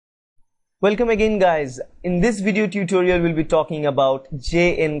Welcome again guys. In this video tutorial we'll be talking about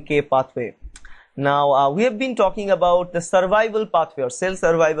Jnk pathway. Now we have been talking about the survival pathway or cell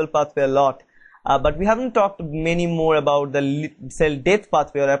survival pathway a lot, but we haven't talked many more about the cell death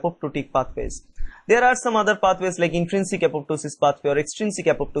pathway or apoptotic pathways. There are some other pathways like intrinsic apoptosis pathway or extrinsic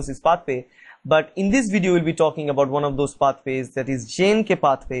apoptosis pathway, but in this video we'll be talking about one of those pathways, that is Jnk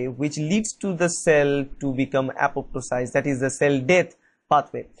pathway, which leads to the cell to become apoptosized, that is the cell death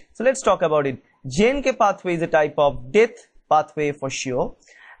pathway. So let's talk about it. Jnk pathway is a type of death pathway for sure,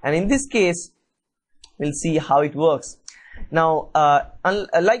 and in this case we'll see how it works. Now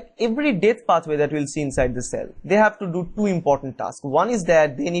like every death pathway that we'll see inside the cell, they have to do two important tasks. One is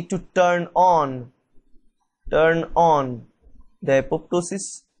that they need to turn on the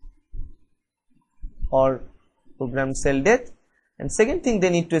apoptosis or programmed cell death, and second thing they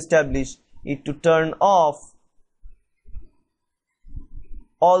need to establish is to turn off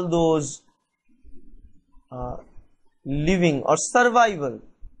all those living or survival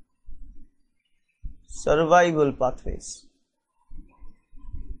pathways,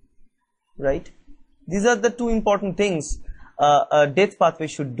 right? These are the two important things a death pathway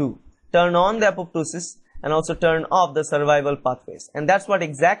should do: turn on the apoptosis and also turn off the survival pathways. And that's what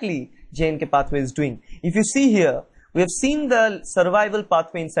exactly Jnk pathway is doing. If you see here, we have seen the survival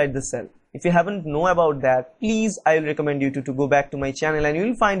pathway inside the cell. If you haven't know about that, please, I will recommend you to go back to my channel and you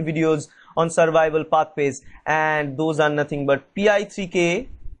will find videos on survival pathways, and those are nothing but PI3K,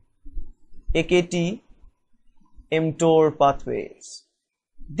 AKT, mTOR pathways.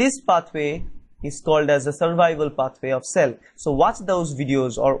 This pathway is called as the survival pathway of cell. So watch those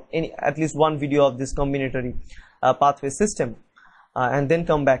videos, or at least one video of this combinatory pathway system, and then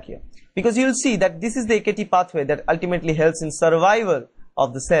come back here, because you will see that this is the AKT pathway that ultimately helps in survival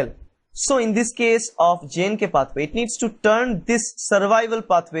of the cell. So in this case of Jnk pathway, it needs to turn this survival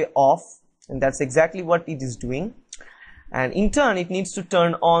pathway off, and that's exactly what it is doing. And in turn, it needs to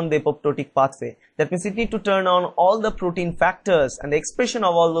turn on the apoptotic pathway. That means it needs to turn on all the protein factors and the expression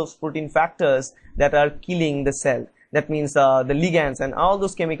of all those protein factors that are killing the cell. That means the ligands and all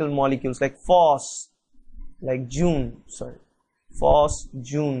those chemical molecules like Jun,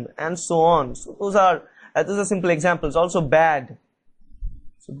 and so on. So those are simple examples. Also bad.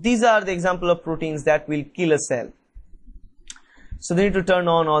 So these are the example of proteins that will kill a cell. So they need to turn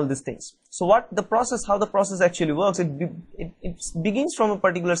on all these things. So how the process actually works, it begins from a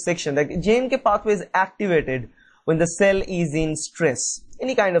particular section. Like Jnk pathway is activated when the cell is in stress,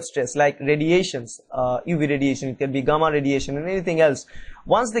 any kind of stress like radiations, UV radiation, it can be gamma radiation and anything else.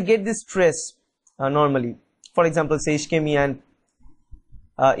 Once they get this stress, normally, for example, say ischemia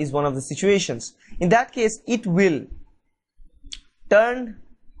is one of the situations. In that case, it will turn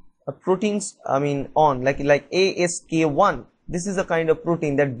proteins on, like ASK1. This is a kind of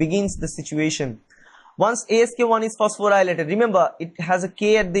protein that begins the situation. Once ASK1 is phosphorylated, remember it has a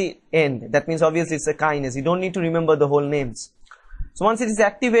K at the end, that means obviously it's a kinase. You don't need to remember the whole names. So once it is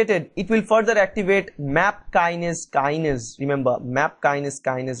activated, it will further activate MAPKs. Remember MAPKs,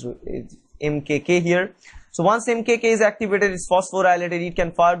 MKK here. So once MKK is activated, it's phosphorylated, it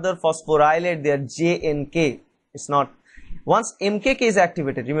can further phosphorylate their Jnk. Once MKK is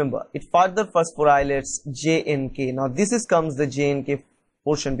activated, remember, it further phosphorylates Jnk. Now this comes the Jnk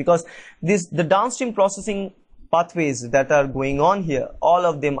portion, because the downstream processing pathways that are going on here, all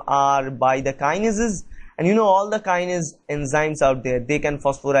of them are by the kinases, and you know all the kinase enzymes out there, they can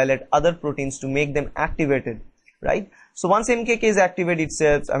phosphorylate other proteins to make them activated, right? So once MKK is activated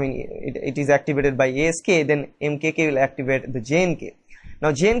itself, it is activated by ASK, then MKK will activate the Jnk.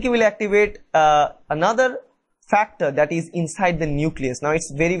 Now Jnk will activate another factor that is inside the nucleus. Now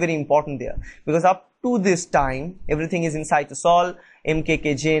it's very, very important there, because up to this time everything is in cytosol,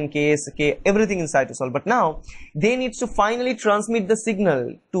 MKK, Jnk, ASK, everything in cytosol. But now they need to finally transmit the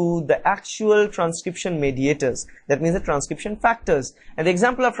signal to the actual transcription mediators, that means the transcription factors. And the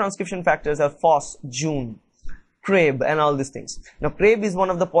example of transcription factors are Phos, Jun, CREB, and all these things. Now CREB is one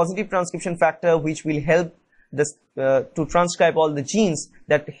of the positive transcription factor which will help to transcribe all the genes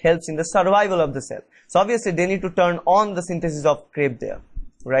that helps in the survival of the cell. So obviously they need to turn on the synthesis of CREB there,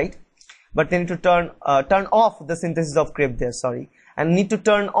 right? But they need to turn off the synthesis of CREB there, and need to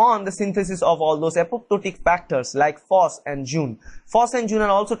turn on the synthesis of all those apoptotic factors like Phos and Jun. Phos and Jun are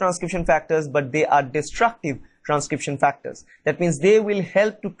also transcription factors, but they are destructive transcription factors. That means they will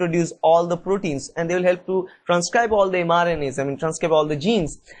help to produce all the proteins, and they will help to transcribe all the mRNAs, transcribe all the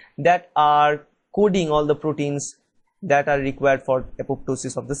genes that are coding all the proteins that are required for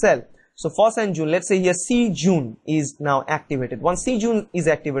apoptosis of the cell. So Phos and Jun, let's say here C-Jun is now activated. Once C-Jun is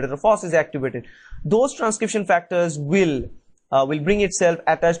activated or Phos is activated, those transcription factors will bring itself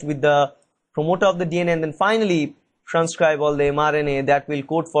attached with the promoter of the DNA, and then finally transcribe all the mRNA that will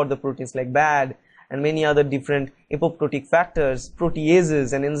code for the proteins like BAD and many other different apoptotic factors,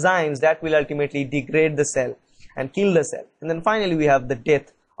 proteases and enzymes that will ultimately degrade the cell and kill the cell. And then finally we have the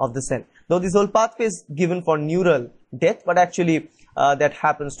death of the cell. Though this whole pathway is given for neural death, but actually that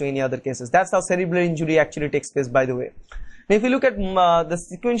happens to any other cases. That's how cerebral injury actually takes place, by the way. Now if you look at the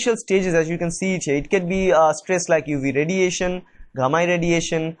sequential stages, as you can see it here, it can be stress like UV radiation, gamma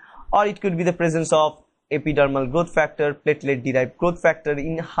radiation, or it could be the presence of epidermal growth factor, platelet derived growth factor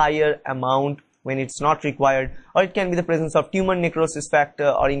in higher amount when it's not required, or it can be the presence of tumor necrosis factor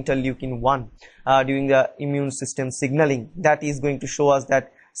or interleukin 1 during the immune system signaling. That is going to show us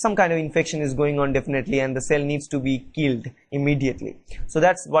that some kind of infection is going on definitely, and the cell needs to be killed immediately. So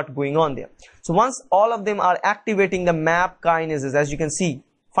that's what going on there. So once all of them are activating the MAP kinases, as you can see,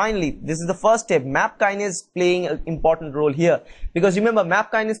 finally this is the first step. MAP kinase playing an important role here, because remember,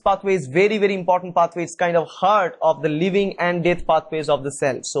 MAP kinase pathway is very important pathway. It's kind of heart of the living and death pathways of the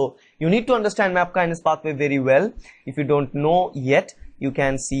cell. So you need to understand MAP kinase pathway very well. If you don't know yet, you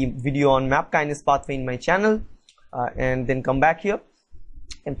can see video on MAP kinase pathway in my channel, and then come back here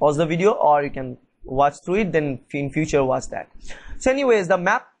and pause the video, or you can watch through it, then in future watch that. So anyways, the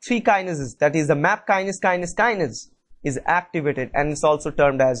MAP3 kinases, that is the MAP kinase is activated, and it's also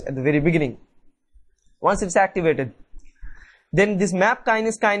termed as at the very beginning. Once it's activated, then this MAP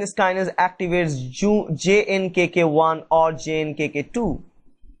kinase activates JNKK1 or JNKK2.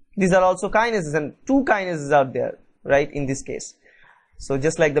 These are also kinases, and two kinases are there, right, in this case. So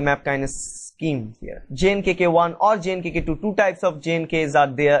just like the MAP kinase scheme here, JNKK1 or JNKK2, two types of JNKs are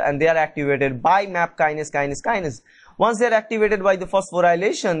there, and they are activated by MAP kinase. Once they are activated by the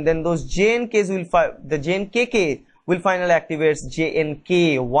phosphorylation, then those JNKs will the JNKK will finally activate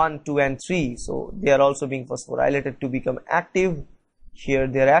JNK1, 2 and 3. So they are also being phosphorylated to become active. Here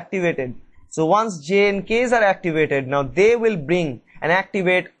they are activated. So once JNKs are activated, now they will bring and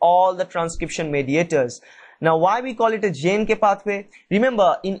activate all the transcription mediators. Now why we call it a Jnk pathway?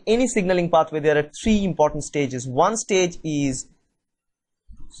 Remember, in any signaling pathway there are three important stages. One stage is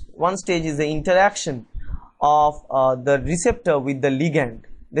the interaction of the receptor with the ligand.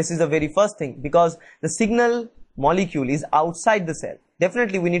 This is the very first thing, because the signal molecule is outside the cell.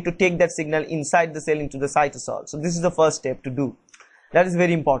 Definitely we need to take that signal inside the cell into the cytosol. So this is the first step to do. That is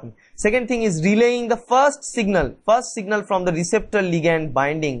very important. Second thing is relaying the first signal from the receptor ligand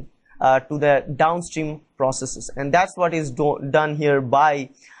binding to the downstream processes, and that's what is done here by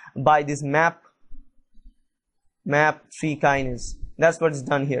this MAP3 kinase. That's what is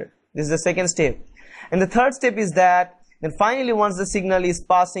done here. This is the second step. And the third step is that then finally, once the signal is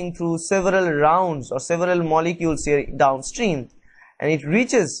passing through several rounds or several molecules here downstream, and it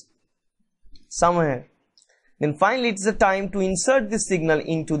reaches somewhere, then finally it's the time to insert this signal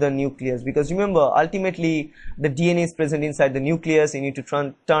into the nucleus, because remember, ultimately the DNA is present inside the nucleus. You need to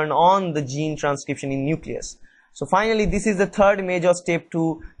turn on the gene transcription in nucleus. So finally this is the third major step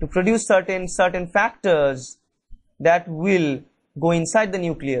to produce certain factors that will go inside the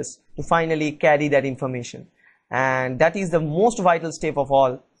nucleus to finally carry that information. And that is the most vital step of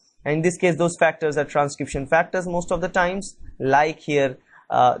all. And in this case, those factors are transcription factors most of the times, like here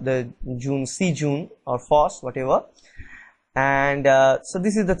the C-Jun or FOS, whatever. And so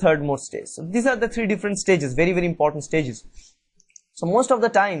this is the third most stage. So these are the three different stages, very important stages. So most of the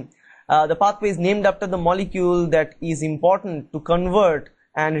time the pathway is named after the molecule that is important to convert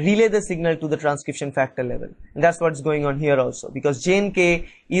and relay the signal to the transcription factor level. And that's what's going on here also, because Jnk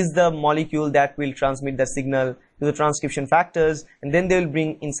is the molecule that will transmit the signal to the transcription factors, and then they will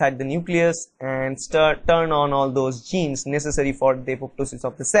bring inside the nucleus and turn on all those genes necessary for the apoptosis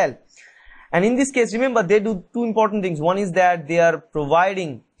of the cell. And in this case, remember, they do two important things. One is that they are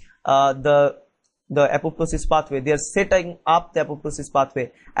providing the apoptosis pathway. They are setting up the apoptosis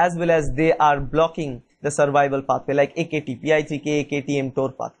pathway, as well as they are blocking the survival pathway, like AKT, PI3K, AKT,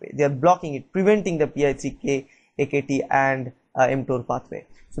 mTOR pathway. They are blocking it, preventing the PI3K, AKT and mTOR pathway.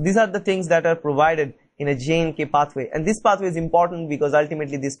 So these are the things that are provided in a Jnk pathway, and this pathway is important because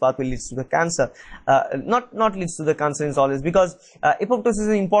ultimately this pathway leads to the cancer. Not leads to the cancer is always, because apoptosis is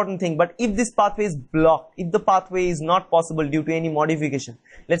an important thing, but if this pathway is blocked, if the pathway is not possible due to any modification,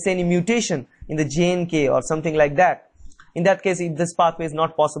 let's say any mutation in the Jnk or something like that, in that case, if this pathway is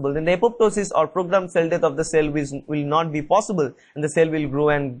not possible, then the apoptosis or programmed cell death of the cell will not be possible, and the cell will grow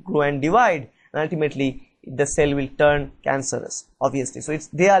and divide, and ultimately the cell will turn cancerous, obviously. So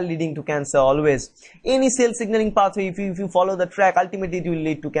they are leading to cancer always. Any cell signaling pathway, if you follow the track, ultimately it will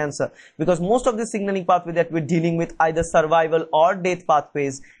lead to cancer, because most of the signaling pathway that we're dealing with, either survival or death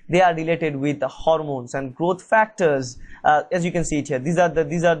pathways, they are related with the hormones and growth factors. As you can see it here, these are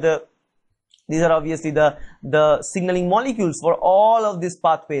the These are obviously the signaling molecules for all of these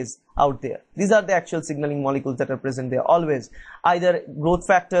pathways out there. These are the actual signaling molecules that are present there always. Either growth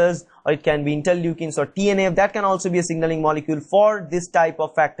factors, or it can be interleukins or TNF. That can also be a signaling molecule for this type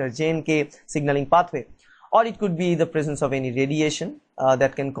of factor, Jnk signaling pathway. Or it could be the presence of any radiation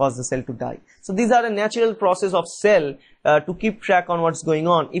that can cause the cell to die. So these are a natural process of cell to keep track on what's going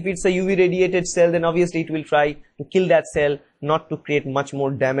on. If it's a UV radiated cell, then obviously it will try to kill that cell, not to create much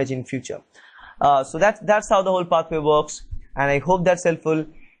more damage in future. So that's how the whole pathway works, and I hope that's helpful.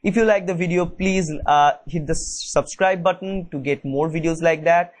 If you like the video, please hit the subscribe button to get more videos like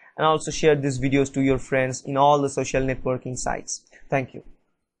that, and also share these videos to your friends in all the social networking sites. Thank you.